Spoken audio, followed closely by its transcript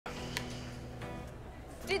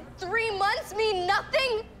Did 3 months mean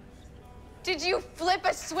nothing? Did you flip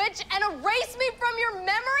a switch and erase me from your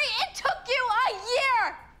memory? It took you a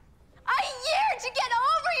year! A year to get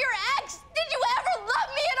over your ex! Did you ever love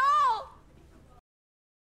me at all?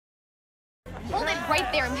 Hold it right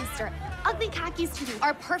there, mister. Ugly khakis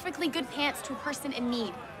are perfectly good pants to a person in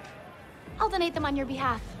need. I'll donate them on your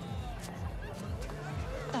behalf.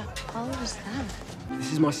 What the hell was that?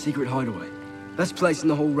 This is my secret hideaway. Best place in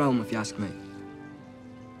the whole realm, if you ask me.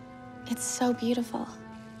 It's so beautiful.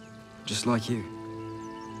 Just like you.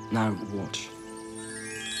 Now, watch.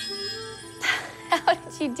 How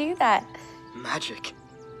did you do that? Magic.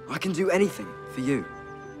 I can do anything for you.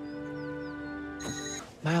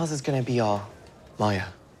 Miles is gonna be all, Maya,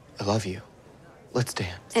 I love you. Let's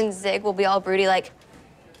dance. And Zig will be all broody like,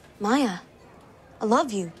 Maya, I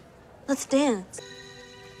love you. Let's dance.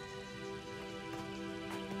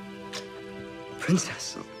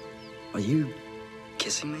 Princess, are you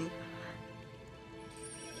kissing me?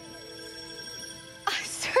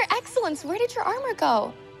 Sir Excellence, where did your armor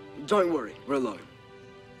go? Don't worry, we're alone.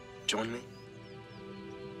 Join me.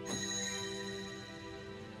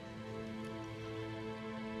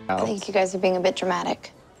 I think you guys are being a bit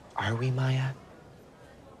dramatic. Are we, Maya?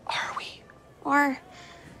 Are we? Or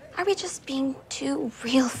are we just being too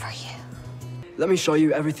real for you? Let me show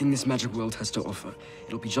you everything this magic world has to offer.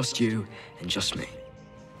 It'll be just you and just me.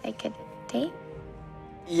 Like a date?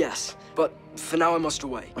 Yes, but for now I must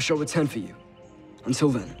away. I'll show a 10 for you. Until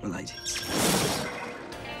then, my lady.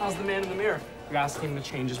 How's the man in the mirror? You asking him to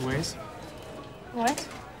change his ways? What?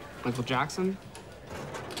 Michael Jackson?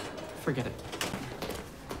 Forget it.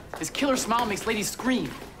 His killer smile makes ladies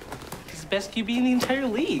scream. He's the best QB in the entire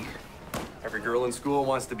league. Every girl in school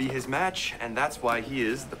wants to be his match, and that's why he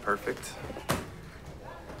is the perfect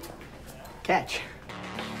Catch.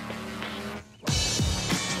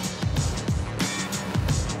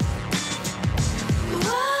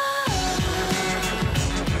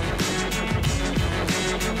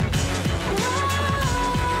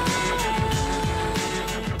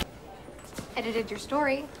 Edited your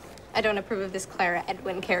story. I don't approve of this Clara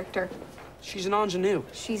Edwin character. She's an ingenue.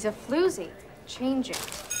 She's a floozy. Change it.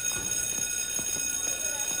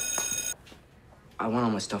 I want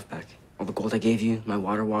all my stuff back. All the gold I gave you, my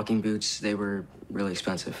water walking boots, they were really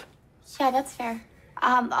expensive. Yeah, that's fair.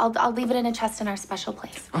 I'll leave it in a chest in our special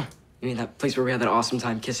place. Oh, you mean that place where we had that awesome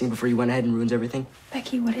time kissing before you went ahead and ruined everything?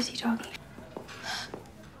 Becky, what is he talking?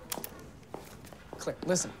 Claire,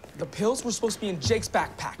 listen. The pills were supposed to be in Jake's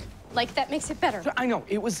backpack. Like, that makes it better. I know,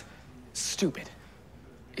 it was stupid.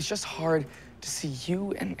 It's just hard to see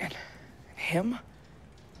you and him.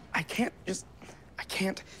 I can't.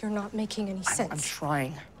 You're not making any sense. I'm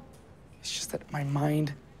trying. It's just that my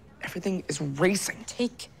mind, everything is racing.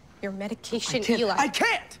 Take your medication, I can't. Eli. I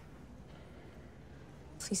can't!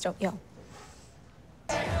 Please don't yell.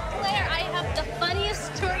 Claire, I have the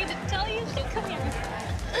funniest story to tell you. Come here.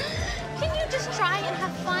 Can you just try and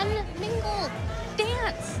have fun? Mingle.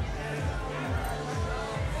 Dance.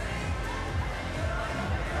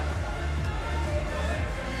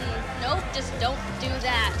 Nope, just don't do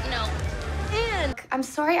that. No. And I'm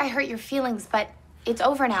sorry I hurt your feelings, but it's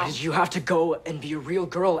over now. Did you have to go and be a real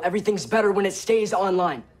girl? Everything's better when it stays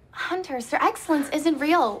online. Hunter, Sir Excellence isn't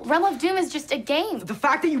real. Realm of Doom is just a game. The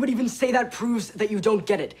fact that you would even say that proves that you don't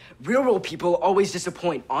get it. Real world people always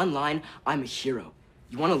disappoint. Online, I'm a hero.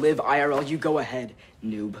 You want to live IRL, you go ahead,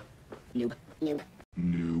 noob. Noob. Noob.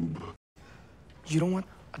 noob. You don't want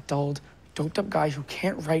a dulled, doped-up guy who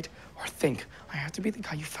can't write or think. I have to be the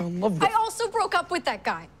guy you fell in love with. I also broke up with that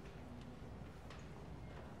guy.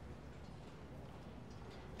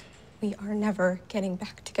 We are never getting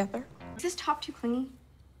back together. Is this top too clingy?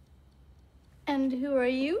 And who are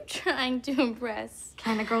you trying to impress?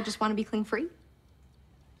 Can a girl just want to be cling-free?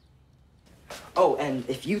 Oh, and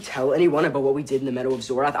if you tell anyone about what we did in the Meadow of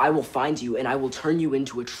Zorath, I will find you and I will turn you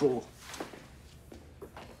into a troll.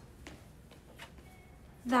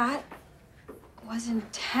 That was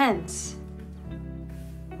intense.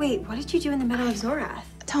 Wait, what did you do in the Meadow of Zorath?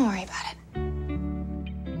 Don't worry about it.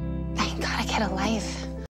 I gotta get a life.